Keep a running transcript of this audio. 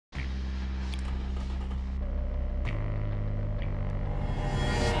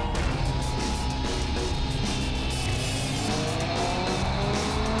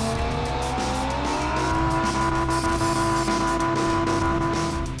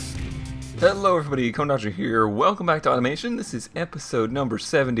Hello everybody, Dodger here. Welcome back to Automation. This is episode number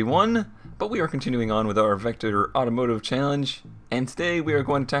 71, but we are continuing on with our Vector Automotive Challenge, and today we are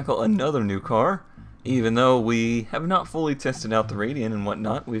going to tackle another new car. Even though we have not fully tested out the Radian and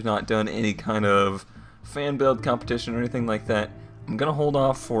whatnot, we've not done any kind of fan build competition or anything like that. I'm going to hold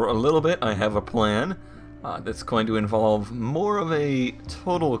off for a little bit. I have a plan that's going to involve more of a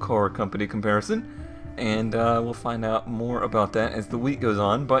total car company comparison, and we'll find out more about that as the week goes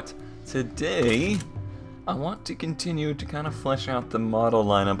on. But today, I want to continue to kind of flesh out the model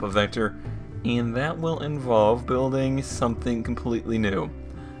lineup of Vector, and that will involve building something completely new.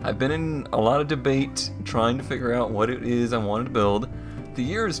 I've been in a lot of debate trying to figure out what it is I wanted to build. The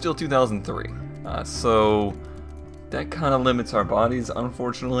year is still 2003, so that kind of limits our bodies,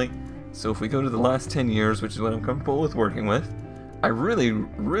 unfortunately. So if we go to the last 10 years, which is what I'm comfortable with working with, I really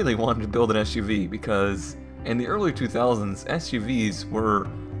wanted to build an SUV because in the early 2000s, SUVs were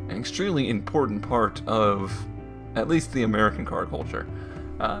an extremely important part of at least the American car culture.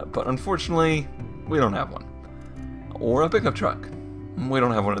 But unfortunately, we don't have one. Or a pickup truck. We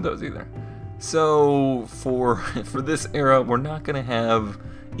don't have one of those either. So for this era, we're not going to have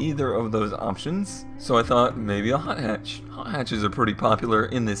either of those options. So I thought maybe a hot hatch. Hot hatches are pretty popular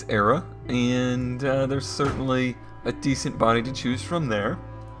in this era, and there's certainly a decent body to choose from there.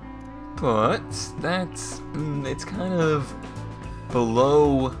 But it's kind of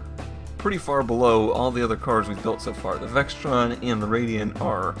below, pretty far below all the other cars we've built so far. The Vextron and the Radian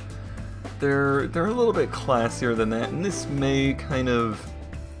are, they're a little bit classier than that, and this may kind of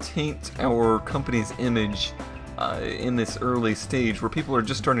taint our company's image in this early stage where people are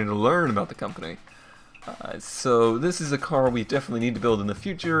just starting to learn about the company. So this is a car we definitely need to build in the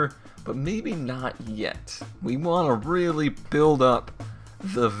future, but maybe not yet. We want to really build up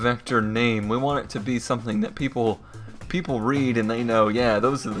the Vector name. We want it to be something that people read and they know, yeah,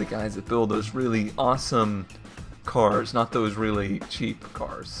 those are the guys that build those really awesome cars, not those really cheap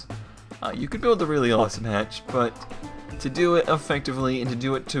cars. You could build a really awesome hatch, but to do it effectively and to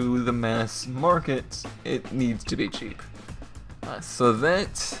do it to the mass market, it needs to be cheap. So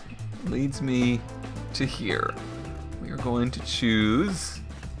that leads me to here. We are going to choose,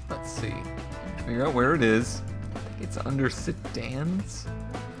 let's see, figure out where it is. I think it's under sedans.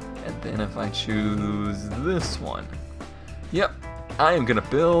 And then if I choose this one, yep, I am gonna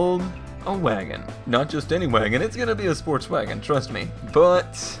build a wagon. Not just any wagon, it's gonna be a sports wagon, trust me.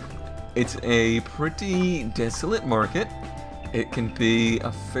 But it's a pretty desolate market. It can be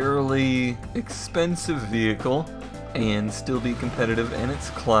a fairly expensive vehicle and still be competitive in its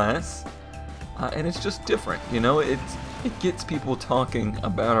class. And it's just different, you know, it gets people talking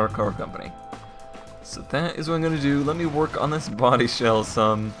about our car company. So that is what I'm going to do. Let me work on this body shell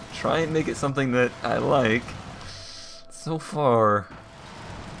some, try and make it something that I like. So far,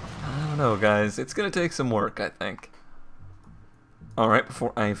 I don't know, guys, it's going to take some work, I think. Alright,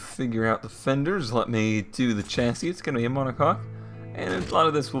 before I figure out the fenders, let me do the chassis. It's going to be a monocoque, and a lot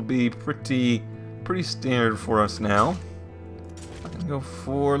of this will be pretty standard for us now. I'm going to go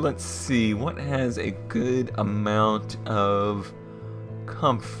for, let's see, what has a good amount of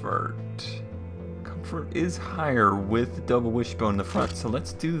comfort. Comfort is higher with double wishbone in the front, so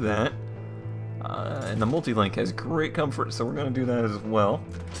let's do that. And the multi-link has great comfort, so we're going to do that as well.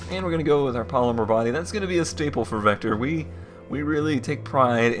 And we're going to go with our polymer body. That's going to be a staple for Vector. We really take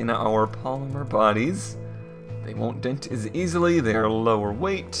pride in our polymer bodies. They won't dent as easily, they're lower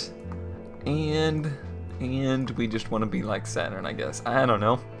weight, and we just want to be like Saturn, I guess. I don't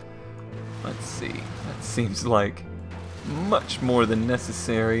know. Let's see. That seems like much more than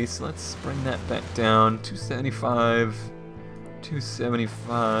necessary, so let's bring that back down. 275,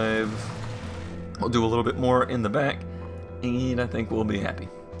 275. We'll do a little bit more in the back, and I think we'll be happy.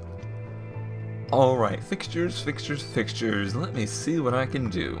 Alright, fixtures. Let me see what I can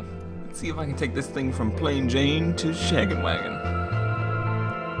do. Let's see if I can take this thing from plain Jane to shaggin' wagon.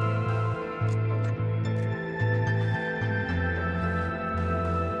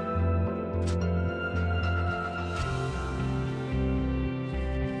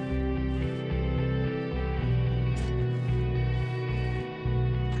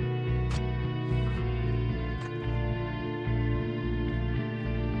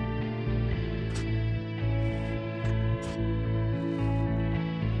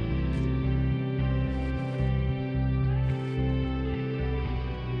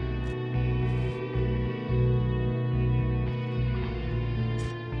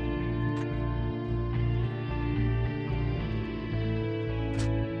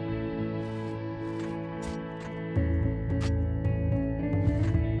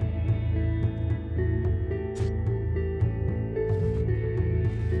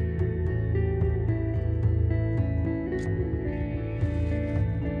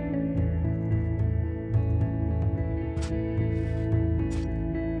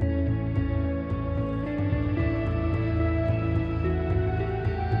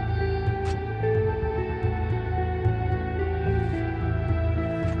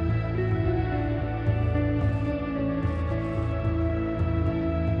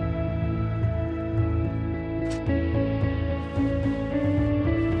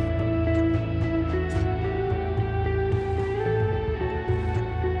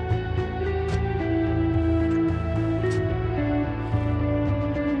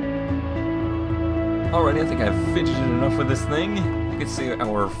 Alrighty, I think I've fidgeted enough with this thing. You can see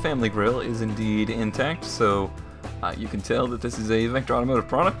our family grill is indeed intact, so you can tell that this is a Vector Automotive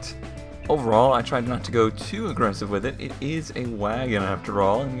product. Overall, I tried not to go too aggressive with it. It is a wagon after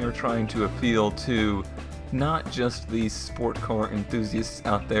all, and we are trying to appeal to not just the sport car enthusiasts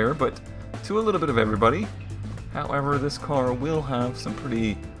out there, but to a little bit of everybody. However, this car will have some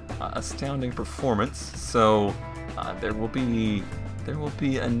pretty astounding performance, so there will be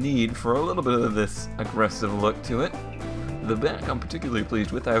a need for a little bit of this aggressive look to it. The back I'm particularly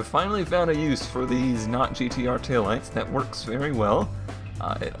pleased with. I've finally found a use for these not GTR taillights that works very well.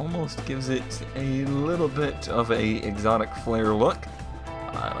 It almost gives it a little bit of a exotic flare look.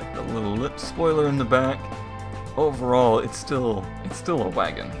 I like the little lip spoiler in the back. Overall, it's still a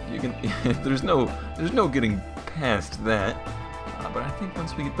wagon. You can there's no getting past that. But I think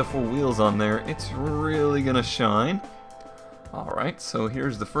once we get the full wheels on there, it's really gonna shine. Alright, so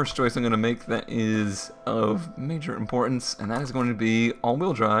here's the first choice I'm going to make that is of major importance, and that is going to be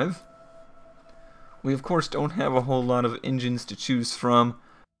all-wheel drive. We of course don't have a whole lot of engines to choose from.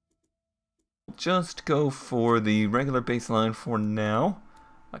 Just go for the regular baseline for now.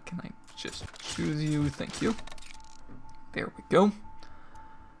 Can I just choose you? Thank you. There we go.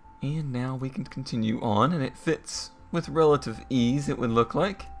 And now we can continue on, and it fits with relative ease, it would look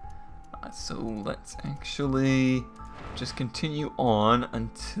like. So let's actually just continue on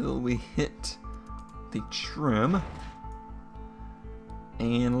until we hit the trim.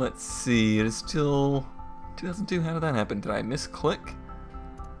 And let's see, it is still 2002. How did that happen? Did I misclick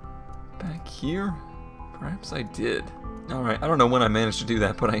back here? Perhaps I did. Alright, I don't know when I managed to do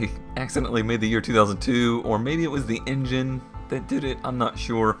that, but I accidentally made the year 2002, or maybe it was the engine that did it, I'm not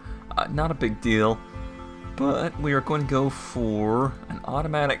sure. Not a big deal, but we are going to go for an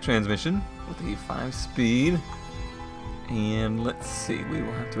automatic transmission with a 5-speed. And let's see, we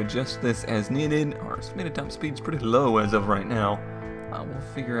will have to adjust this as needed. Our estimated top speed's pretty low as of right now. We'll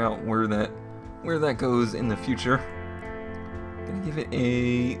figure out where that goes in the future. Gonna give it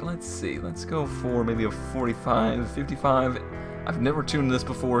a, let's see, let's go for maybe a 45, 55. I've never tuned this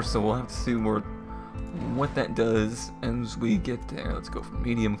before, so we'll have to see what that does as we get there. Let's go for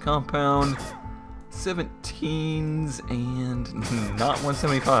medium compound, 17s, and not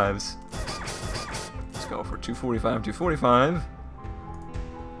 175s. Go for 245, 245.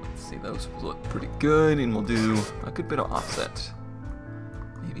 Let's see, those look pretty good, and we'll do a good bit of offset.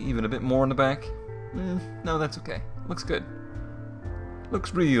 Maybe even a bit more in the back. No, that's okay. Looks good.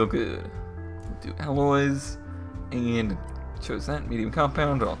 Looks real good. We'll do alloys, and chose that medium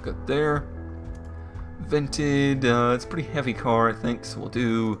compound. All good there. Vented. It's a pretty heavy car, I think, so we'll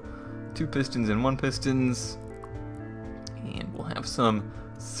do 2 pistons and 1 pistons, and we'll have some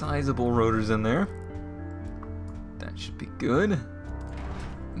sizable rotors in there. That should be good.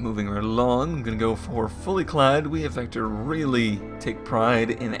 Moving right along, I'm going to go for fully clad. We at Vector really take pride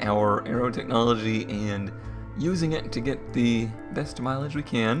in our aero technology and using it to get the best mileage we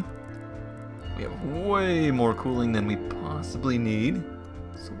can. We have way more cooling than we possibly need,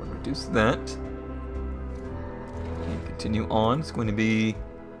 so we'll reduce that. And continue on. It's going to be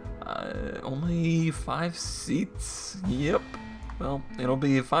only 5 seats. Yep. Well, it'll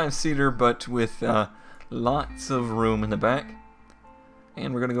be a 5-seater, but with lots of room in the back.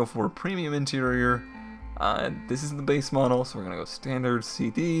 And we're going to go for a premium interior. This is the base model, so we're going to go standard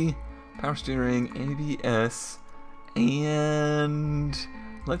CD, power steering, ABS, and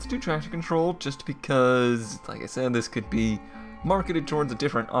let's do traction control just because, like I said, this could be marketed towards a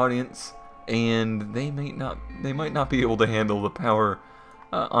different audience, and they might not be able to handle the power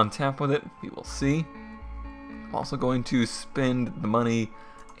on tap with it. We will see. I'm also going to spend the money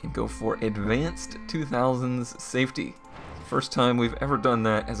and go for advanced 2000s safety. First time we've ever done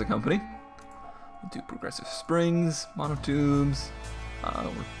that as a company. We'll do progressive springs, monotubes.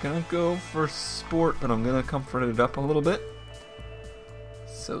 We're gonna go for sport, but I'm gonna comfort it up a little bit.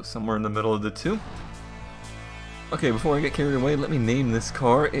 So somewhere in the middle of the two. Okay, before I get carried away, let me name this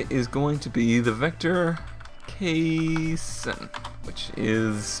car. It is going to be the Vector K-Sen, which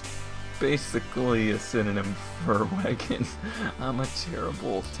is basically a synonym for wagon. I'm a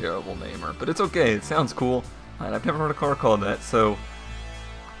terrible, terrible namer, but it's okay, it sounds cool, and I've never heard a car called that, so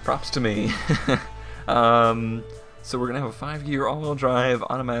props to me. So we're gonna have a 5-year all-wheel drive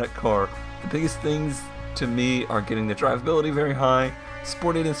automatic car. The biggest things to me are getting the drivability very high,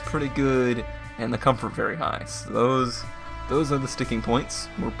 sportiness pretty good, and the comfort very high. So those are the sticking points.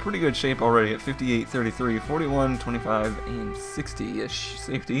 We're in pretty good shape already at 58, 33, 41, 25, and 60-ish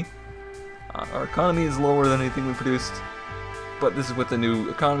safety. Our economy is lower than anything we produced, but this is with the new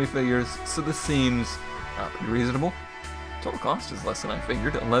economy figures, so this seems pretty reasonable. Total cost is less than I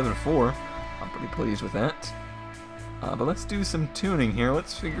figured, 11.4. I'm pretty pleased with that. But let's do some tuning here.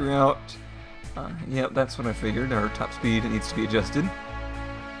 Let's figure out... Yep, that's what I figured. Our top speed needs to be adjusted.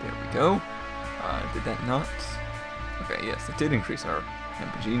 There we go. Did that not? Okay, yes, it did increase our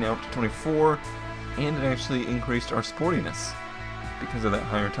MPG now up to 24, and it actually increased our sportiness because of that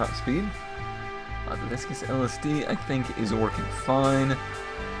higher top speed. The viscous LSD, I think, is working fine.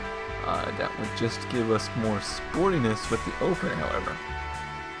 That would just give us more sportiness with the open, however.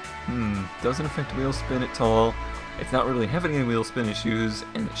 Doesn't affect wheel spin at all. It's not really having any wheel spin issues,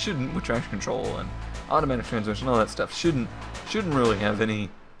 and it shouldn't with traction control and automatic transmission, all that stuff shouldn't really have any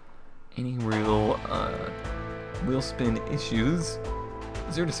real wheel spin issues.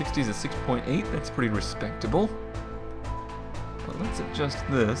 0 to 60 is a 6.8. That's pretty respectable. But let's adjust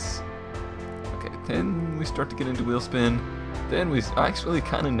this. Okay, then we start to get into wheel spin. Then I actually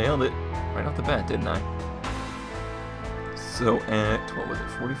kind of nailed it right off the bat, didn't I? So at, what was it,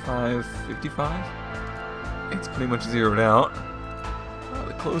 45, 55? It's pretty much zeroed out.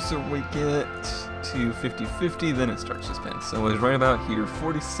 The closer we get to 50-50, then it starts to spin. So it's right about here.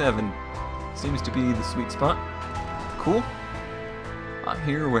 47 seems to be the sweet spot. Cool.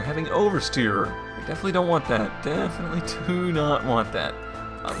 Here we're having oversteer. We definitely don't want that. Definitely do not want that.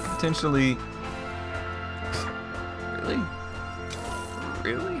 Potentially... Really?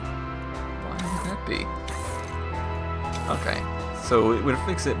 Really? Why would that be? Okay. So it would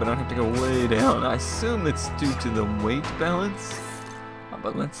fix it, but I'd have to go way down. I assume it's due to the weight balance.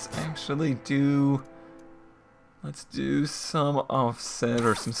 But let's actually do... Let's do some offset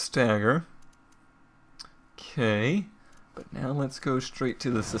or some stagger. Okay. But now let's go straight to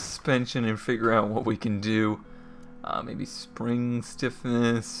the suspension and figure out what we can do. Maybe spring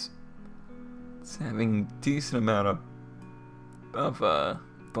stiffness. It's having a decent amount of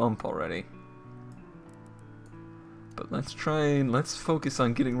bump already. But let's focus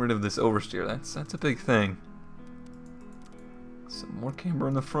on getting rid of this oversteer. That's a big thing. Some more camber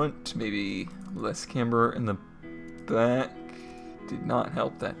in the front, maybe less camber in the back. Did not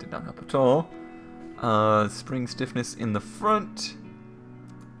help. That did not help at all. Spring stiffness in the front.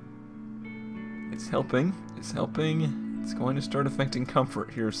 It's helping. It's helping. It's going to start affecting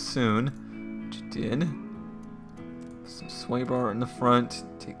comfort here soon. Which it did. Some sway bar in the front.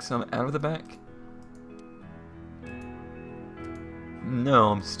 Take some out of the back. No,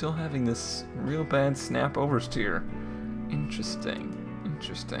 I'm still having this real bad snap oversteer. Interesting.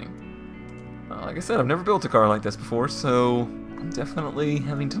 Interesting. Like I said, I've never built a car like this before, so I'm definitely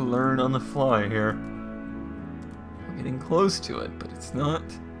having to learn on the fly here. I'm getting close to it, but it's not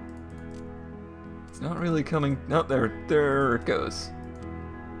really coming. No, there it goes.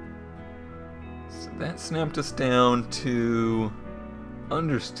 So that snapped us down to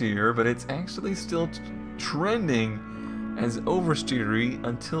understeer, but it's actually still trending as oversteery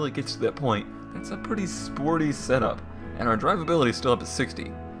until it gets to that point. That's a pretty sporty setup, and our drivability is still up at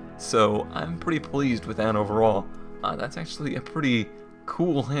 60. So I'm pretty pleased with that overall. That's actually a pretty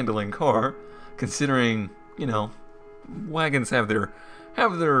cool handling car, considering, you know, Wagons have their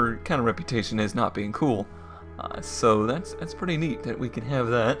kind of reputation as not being cool. So that's pretty neat that we can have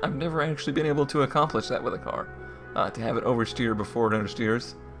that. I've never actually been able to accomplish that with a car. To have it oversteer before it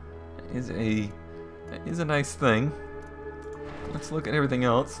understeers is a nice thing. Let's look at everything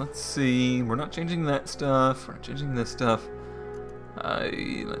else. Let's see. We're not changing that stuff. We're not changing this stuff.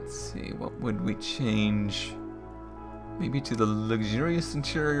 Let's see. What would we change? Maybe to the luxurious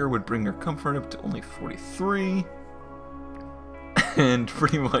interior would bring our comfort up to only 43. And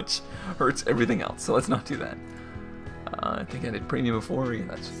pretty much hurts everything else. So let's not do that. I think I did premium before. Yeah,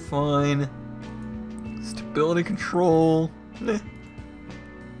 that's fine. Stability control.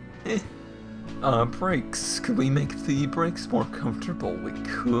 Brakes. Could we make the brakes more comfortable? We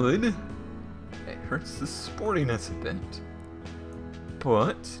could. It hurts the sportiness a bit,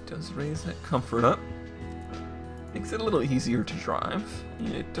 but it does raise that comfort up. Makes it a little easier to drive.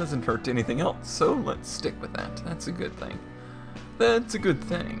 It doesn't hurt anything else, so let's stick with that. That's a good thing. That's a good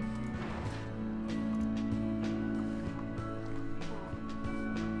thing.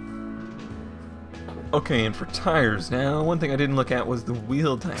 Okay, and for tires now, one thing I didn't look at was the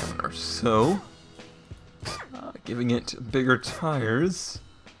wheel diameter. So, giving it bigger tires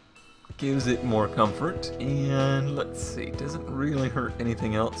gives it more comfort, and let's see, doesn't really hurt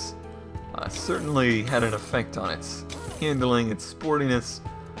anything else. Certainly had an effect on its handling, its sportiness,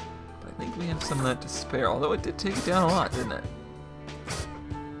 but I think we have some of that to spare, although it did take it down a lot, didn't it?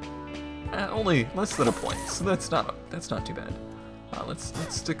 Only less than a point, so that's not too bad. Let's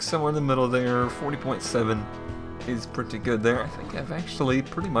stick somewhere in the middle there. 40.7 is pretty good there. I think I've actually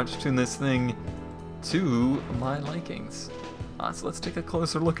pretty much tuned this thing to my likings. So let's take a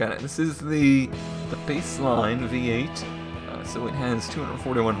closer look at it. This is the baseline V8, so it has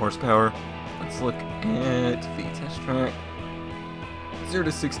 241 horsepower. Let's look at the test track. 0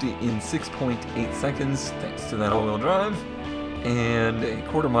 to 60 in 6.8 seconds, thanks to that all-wheel drive, and a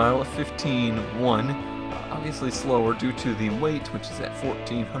quarter mile of 15.1. Obviously slower due to the weight, which is at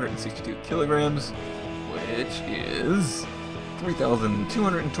 1,462 kilograms, which is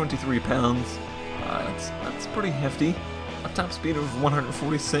 3,223 pounds. That's pretty hefty. A top speed of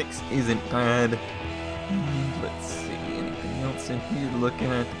 146 isn't bad. And let's see, anything else in here to look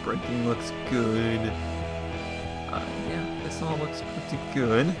at? The braking looks good. Yeah, this all looks pretty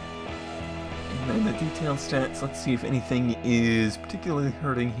good. And then the detailed stats, let's see if anything is particularly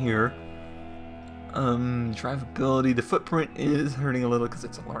hurting here. Drivability, the footprint is hurting a little because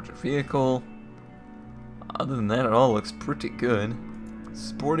it's a larger vehicle. Other than that, it all looks pretty good.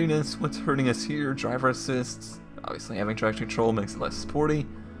 Sportiness, what's hurting us here? Driver assists. Obviously, having traction control makes it less sporty.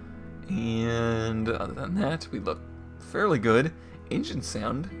 And other than that, we look fairly good. Engine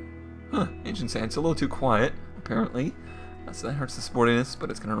sound. Engine sound's a little too quiet, apparently. So that hurts the sportiness, but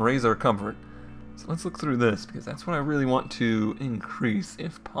it's going to raise our comfort. So let's look through this, because that's what I really want to increase,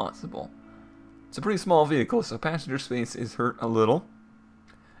 if possible. It's a pretty small vehicle, so passenger space is hurt a little.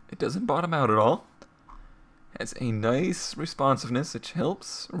 It doesn't bottom out at all. Has a nice responsiveness, which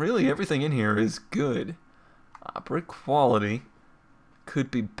helps. Really, everything in here is good. Brick quality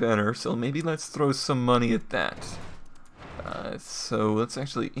could be better, so maybe let's throw some money at that. So let's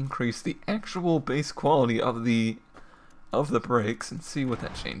actually increase the actual base quality of the brakes and see what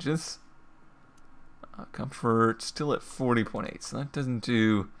that changes. Comfort still at 40.8, so that doesn't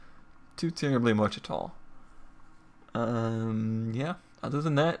do too terribly much at all. Yeah, other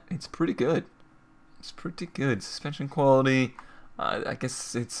than that, it's pretty good. It's pretty good. Suspension quality, I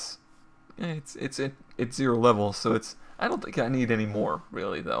guess it's at 0 level, so it's. I don't think I need any more,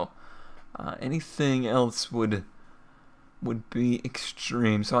 really, though. Anything else would be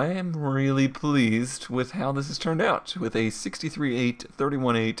extreme. So I am really pleased with how this has turned out, with a 63.8,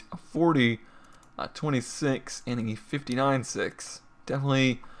 31.8, a 40, 26, and a 59.6.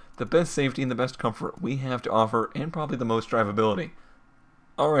 Definitely the best safety and the best comfort we have to offer, and probably the most drivability.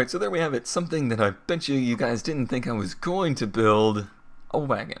 Alright, so there we have it. Something that I bet you guys didn't think I was going to build. A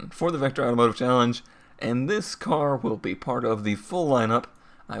wagon for the Vector Automotive Challenge. And this car will be part of the full lineup.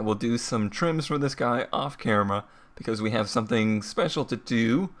 I will do some trims for this guy off camera, because we have something special to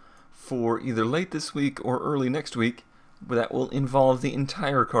do for either late this week or early next week that will involve the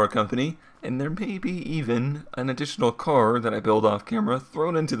entire car company. And there may be even an additional car that I build off camera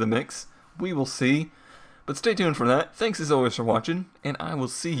thrown into the mix. We will see. But stay tuned for that. Thanks as always for watching, and I will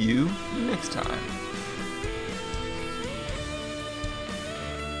see you next time.